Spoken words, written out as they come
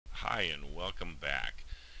Hi and welcome back.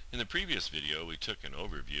 In the previous video we took an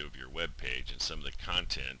overview of your web page and some of the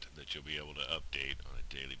content that you'll be able to update on a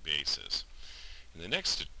daily basis. In the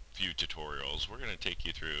next few tutorials we're going to take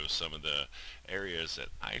you through some of the areas that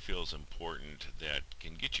I feel is important that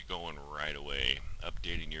can get you going right away,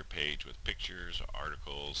 updating your page with pictures,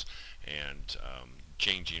 articles, and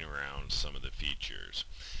changing around some of the features.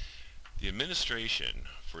 The administration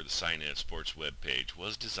for the SciNet Sports web page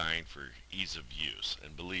was designed for ease of use,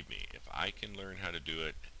 and believe me, if I can learn how to do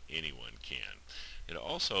it, anyone can. It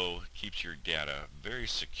also keeps your data very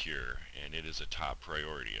secure, and it is a top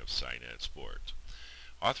priority of SciNet Sports.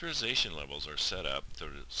 Authorization levels are set up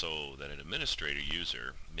so that an administrator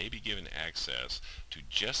user may be given access to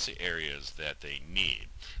just the areas that they need.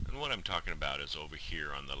 And what I'm talking about is over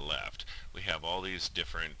here on the left. We have all these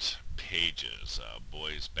different pages,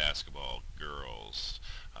 boys basketball, girls,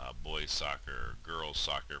 boys soccer, girls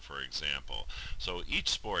soccer, for example. So each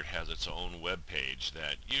sport has its own web page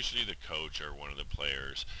that usually the coach or one of the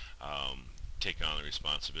players take on the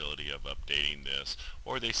responsibility of updating this,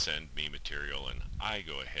 or they send me material and I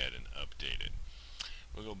go ahead and update it.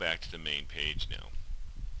 We'll go back to the main page now.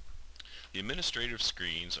 The administrative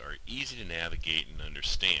screens are easy to navigate and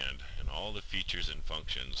understand, and all the features and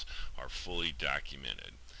functions are fully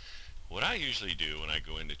documented. What I usually do when I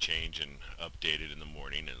go in to change and update it in the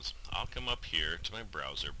morning is I'll come up here to my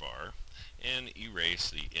browser bar and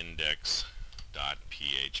erase the index.php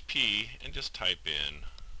and just type in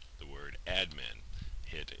the word admin.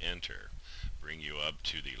 Hit enter. Bring you up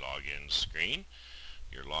to the login screen.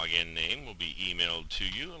 Your login name will be emailed to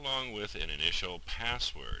you along with an initial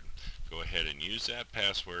password. Go ahead and use that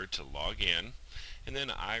password to log in, and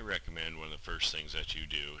then I recommend one of the first things that you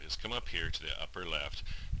do is come up here to the upper left,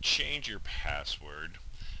 change your password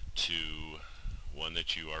to one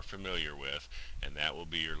that you are familiar with, and that will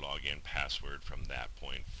be your login password from that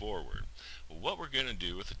point forward. Well, what we're going to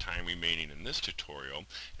do with the time remaining in this tutorial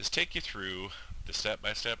is take you through the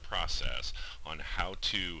step-by-step process on how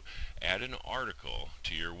to add an article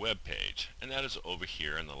to your web page, and that is over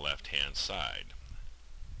here on the left hand side,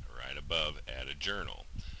 right above Add a Journal.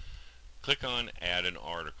 Click on Add an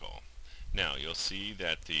Article. Now you'll see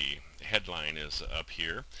that the headline is up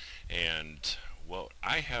here, and what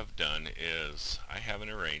I have done is I have an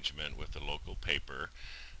arrangement with the local paper,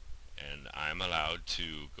 and I'm allowed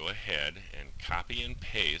to go ahead and copy and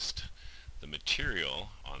paste the material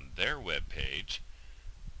on their web page.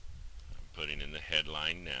 I'm putting in the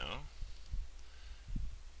headline now,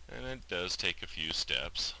 and it does take a few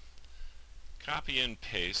steps. Copy and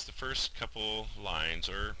paste the first couple lines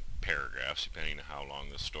or paragraphs depending on how long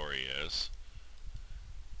the story is.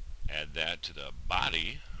 Add that to the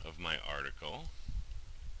body of my article.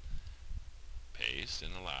 Paste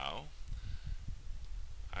and allow.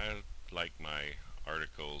 I like my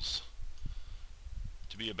articles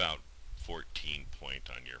to be about 14 point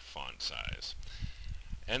on your font size.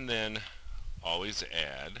 And then always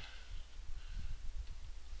add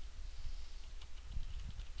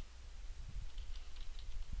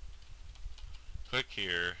click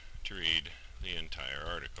here to read the entire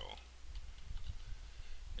article.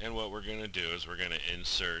 And what we're going to do is we're going to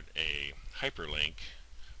insert a hyperlink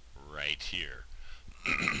right here.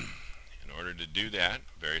 In order to do that,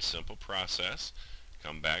 very simple process.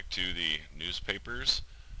 Come back to the newspapers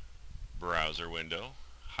browser window,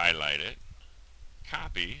 highlight it,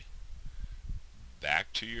 copy,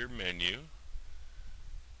 back to your menu,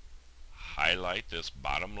 highlight this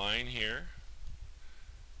bottom line here,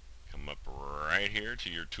 come up right here to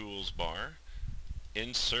your tools bar,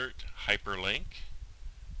 insert hyperlink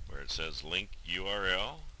where it says link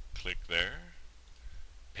URL, click there,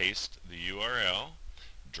 paste the URL,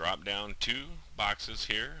 drop down two boxes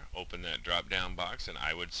here, open that drop down box, and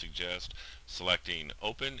I would suggest selecting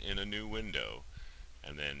open in a new window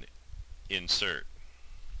and then insert.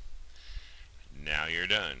 Now you're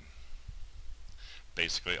done.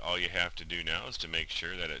 Basically all you have to do now is to make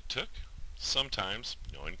sure that it took. Sometimes,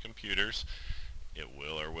 knowing computers, it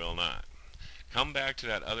will or will not. Come back to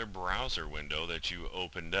that other browser window that you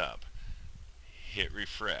opened up. Hit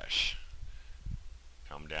refresh.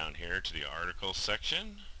 Come down here to the article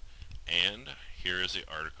section, and here is the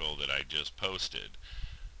article that I just posted.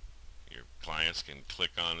 Your clients can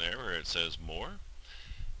click on there where it says more,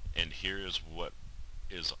 and here is what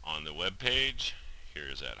is on the web page. Here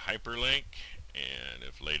is that hyperlink, and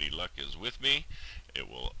if Lady Luck is with me, it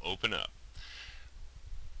will open up.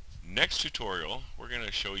 Next tutorial, we're going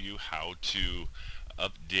to show you how to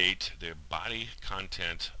update the body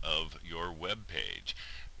content of your web page.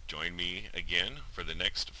 Join me again for the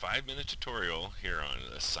next 5-minute tutorial here on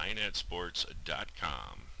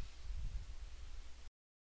SciNetSports.com.